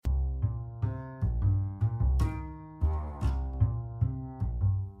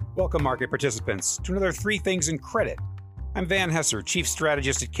Welcome, market participants, to another Three Things in Credit. I'm Van Hesser, Chief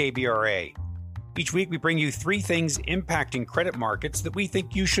Strategist at KBRA. Each week, we bring you three things impacting credit markets that we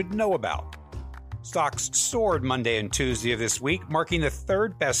think you should know about. Stocks soared Monday and Tuesday of this week, marking the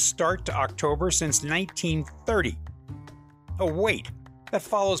third best start to October since 1930. Oh, wait, that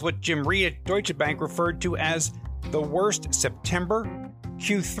follows what Jim Reed at Deutsche Bank referred to as the worst September,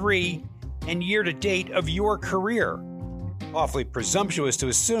 Q3, and year-to-date of your career. Awfully presumptuous to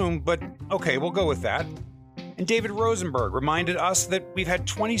assume, but okay, we'll go with that. And David Rosenberg reminded us that we've had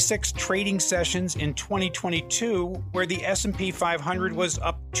 26 trading sessions in 2022 where the S&P 500 was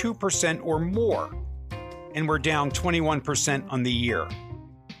up 2% or more, and we're down 21% on the year.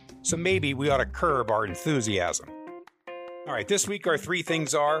 So maybe we ought to curb our enthusiasm. All right, this week our three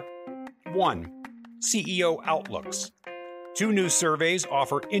things are: 1. CEO outlooks. 2 new surveys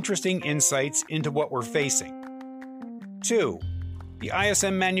offer interesting insights into what we're facing. 2. The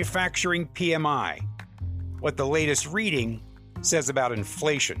ISM Manufacturing PMI. What the latest reading says about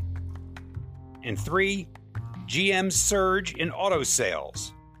inflation. And 3. GM's surge in auto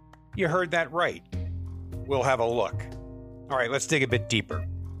sales. You heard that right. We'll have a look. All right, let's dig a bit deeper.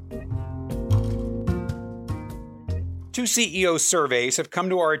 2 CEO surveys have come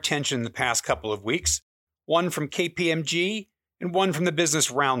to our attention the past couple of weeks, one from KPMG and one from the Business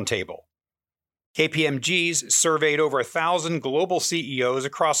Roundtable. KPMG's surveyed over 1,000 global CEOs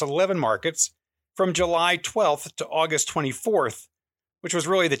across 11 markets from July 12th to August 24th, which was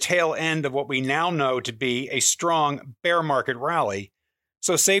really the tail end of what we now know to be a strong bear market rally,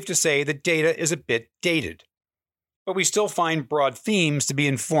 so safe to say the data is a bit dated. But we still find broad themes to be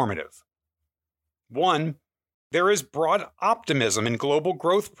informative. 1. There is broad optimism in global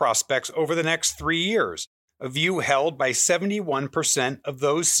growth prospects over the next 3 years, a view held by 71% of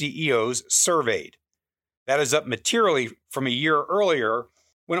those CEOs surveyed. That is up materially from a year earlier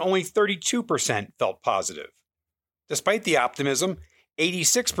when only 32% felt positive. Despite the optimism,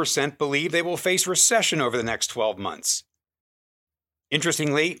 86% believe they will face recession over the next 12 months.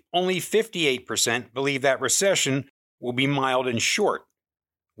 Interestingly, only 58% believe that recession will be mild and short.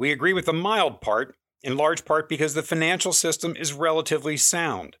 We agree with the mild part, in large part because the financial system is relatively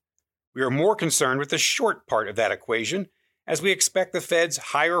sound. We are more concerned with the short part of that equation, as we expect the Fed's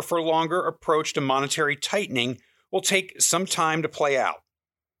higher for longer approach to monetary tightening will take some time to play out.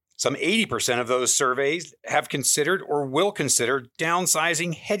 Some 80% of those surveys have considered or will consider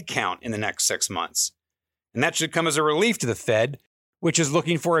downsizing headcount in the next 6 months. And that should come as a relief to the Fed, which is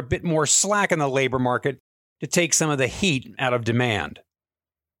looking for a bit more slack in the labor market to take some of the heat out of demand.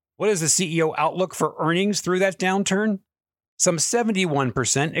 What is the CEO outlook for earnings through that downturn? Some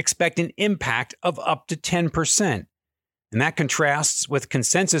 71% expect an impact of up to 10%. And that contrasts with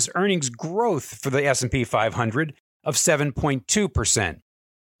consensus earnings growth for the S&P 500 of 7.2%.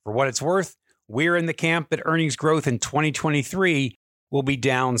 For what it's worth, we're in the camp that earnings growth in 2023 will be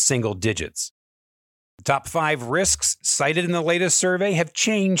down single digits. The top 5 risks cited in the latest survey have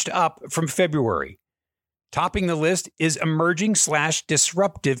changed up from February. Topping the list is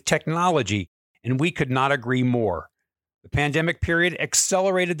emerging/disruptive technology, and we could not agree more. The pandemic period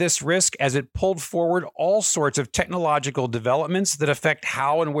accelerated this risk as it pulled forward all sorts of technological developments that affect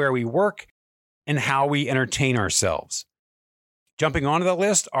how and where we work and how we entertain ourselves. Jumping onto the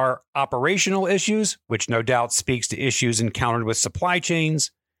list are operational issues, which no doubt speaks to issues encountered with supply chains,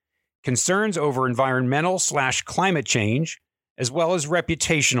 concerns over environmental/climate change, as well as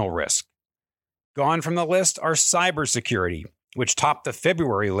reputational risk. Gone from the list are cybersecurity, which topped the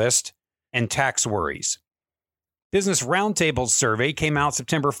February list, and tax worries. Business Roundtable's survey came out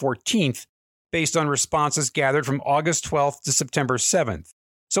September 14th based on responses gathered from August 12th to September 7th,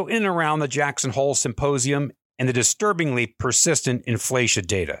 so in and around the Jackson Hole Symposium and the disturbingly persistent inflation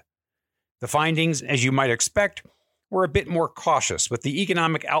data. The findings, as you might expect, were a bit more cautious, with the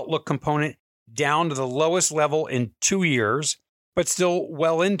economic outlook component down to the lowest level in 2 years, but still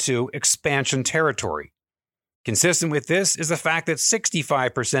well into expansion territory. Consistent with this is the fact that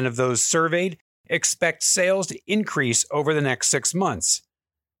 65% of those surveyed expect sales to increase over the next 6 months.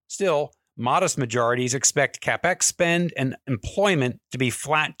 Still, modest majorities expect CapEx spend and employment to be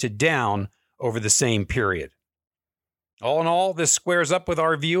flat to down over the same period. All in all, this squares up with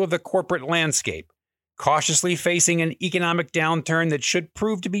our view of the corporate landscape, cautiously facing an economic downturn that should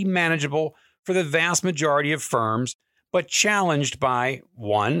prove to be manageable for the vast majority of firms, but challenged by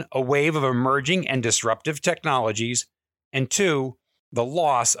 1. A wave of emerging and disruptive technologies, and 2. The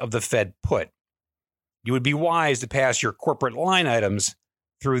loss of the Fed put. You would be wise to pass your corporate line items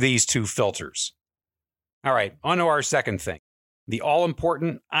through these 2 filters. All right, on to our second thing, the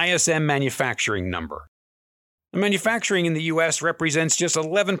all-important ISM manufacturing number. Manufacturing in the U.S. represents just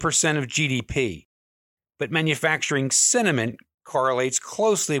 11% of GDP, but manufacturing sentiment correlates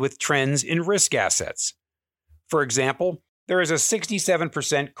closely with trends in risk assets. For example, there is a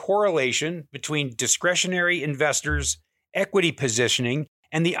 67% correlation between discretionary investors' equity positioning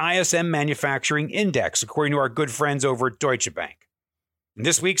and the ISM Manufacturing Index, according to our good friends over at Deutsche Bank. And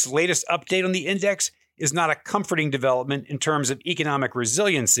this week's latest update on the index is not a comforting development in terms of economic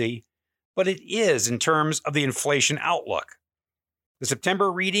resiliency, but it is in terms of the inflation outlook. The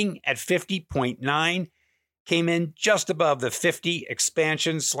September reading at 50.9 came in just above the 50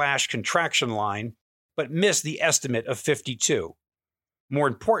 expansion/contraction line, but missed the estimate of 52. More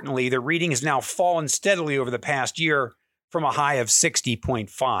importantly, the reading has now fallen steadily over the past year from a high of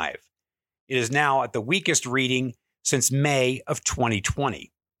 60.5. It is now at the weakest reading since May of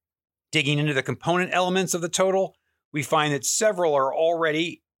 2020. Digging into the component elements of the total, we find that several are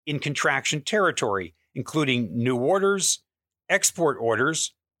already in contraction territory, including new orders, export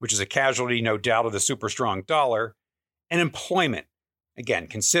orders, which is a casualty, no doubt, of the super strong dollar, and employment, again,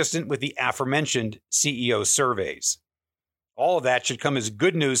 consistent with the aforementioned CEO surveys. All of that should come as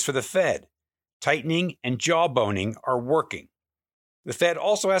good news for the Fed. Tightening and jawboning are working. The Fed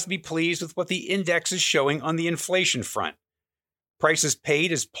also has to be pleased with what the index is showing on the inflation front. Prices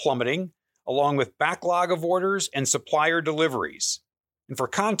paid is plummeting, along with backlog of orders and supplier deliveries. And for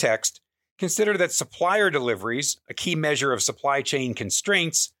context, consider that supplier deliveries, a key measure of supply chain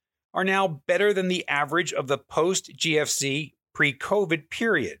constraints, are now better than the average of the post-GFC pre-COVID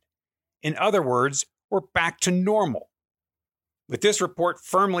period. In other words, we're back to normal. With this report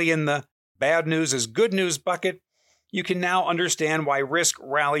firmly in the bad news is good news bucket, you can now understand why risk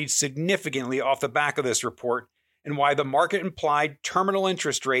rallied significantly off the back of this report and why the market-implied terminal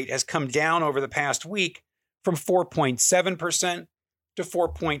interest rate has come down over the past week from 4.7% to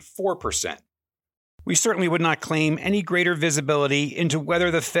 4.4%. We certainly would not claim any greater visibility into whether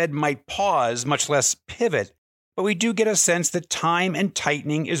the Fed might pause, much less pivot, but we do get a sense that time and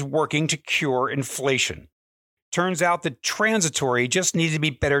tightening is working to cure inflation. Turns out that transitory just needs to be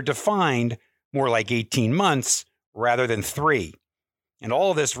better defined, more like 18 months rather than 3. And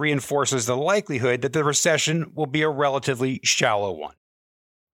all of this reinforces the likelihood that the recession will be a relatively shallow one.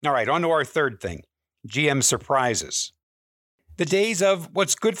 All right, on to our third thing, GM surprises. The days of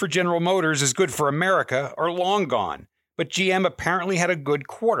what's good for General Motors is good for America are long gone, but GM apparently had a good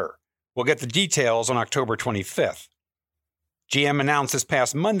quarter. We'll get the details on October 25th. GM announced this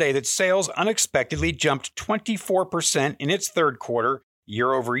past Monday that sales unexpectedly jumped 24% in its third quarter,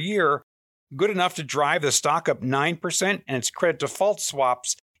 year over year, good enough to drive the stock up 9% and its credit default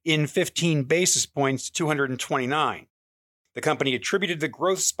swaps in 15 basis points to 229. The company attributed the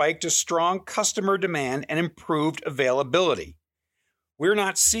growth spike to strong customer demand and improved availability. We're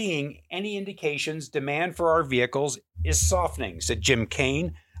not seeing any indications demand for our vehicles is softening, said Jim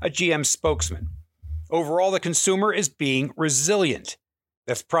Kane, a GM spokesman. Overall, the consumer is being resilient.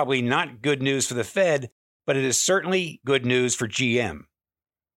 That's probably not good news for the Fed, but it is certainly good news for GM.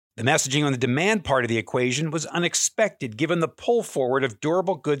 The messaging on the demand part of the equation was unexpected given the pull forward of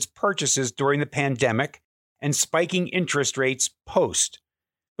durable goods purchases during the pandemic and spiking interest rates post.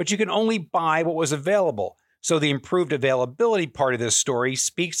 But you can only buy what was available, so the improved availability part of this story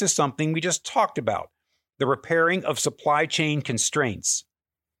speaks to something we just talked about, the repairing of supply chain constraints.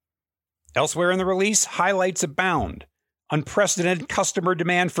 Elsewhere in the release, highlights abound. Unprecedented customer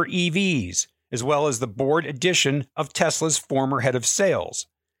demand for EVs, as well as the board addition of Tesla's former head of sales.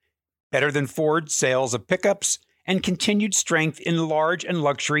 Better than Ford sales of pickups, and continued strength in large and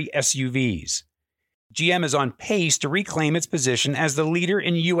luxury SUVs. GM is on pace to reclaim its position as the leader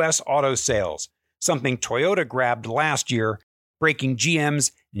in U.S. auto sales, something Toyota grabbed last year, breaking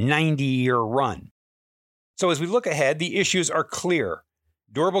GM's 90-year run. So as we look ahead, the issues are clear.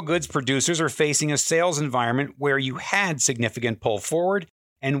 Durable goods producers are facing a sales environment where you had significant pull forward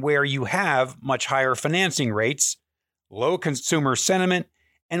and where you have much higher financing rates, low consumer sentiment,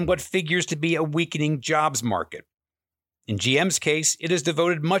 and what figures to be a weakening jobs market. In GM's case, it has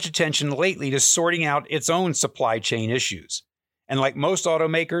devoted much attention lately to sorting out its own supply chain issues. And like most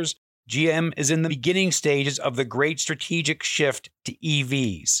automakers, GM is in the beginning stages of the great strategic shift to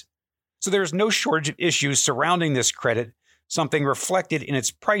EVs. So there is no shortage of issues surrounding this credit, something reflected in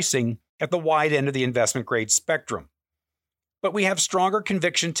its pricing at the wide end of the investment grade spectrum. But we have stronger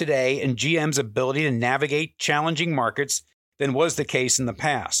conviction today in GM's ability to navigate challenging markets than was the case in the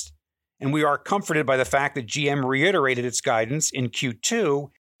past. And we are comforted by the fact that GM reiterated its guidance in Q2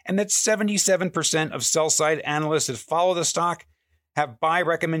 and that 77% of sell-side analysts that follow the stock have buy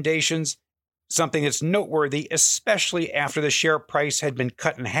recommendations, something that's noteworthy, especially after the share price had been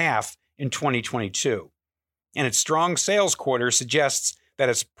cut in half in 2022. and its strong sales quarter suggests that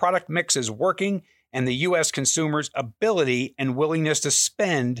its product mix is working and the U.S. consumer's ability and willingness to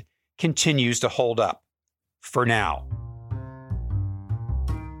spend continues to hold up. For now.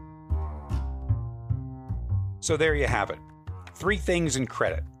 So there you have it. 3 things in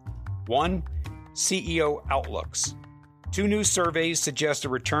credit. 1, CEO outlooks. 2 new surveys suggest a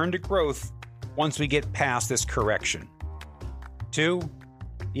return to growth once we get past this correction. 2,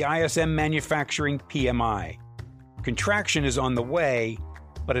 the ISM Manufacturing PMI. Contraction is on the way,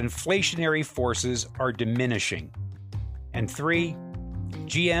 but inflationary forces are diminishing. And 3,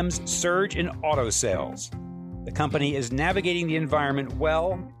 GM's surge in auto sales. The company is navigating the environment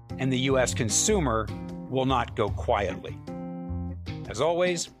well, and the U.S. consumer will not go quietly. As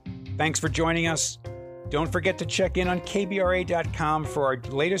always, thanks for joining us. Don't forget to check in on kbra.com for our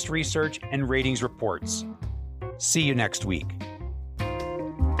latest research and ratings reports. See you next week.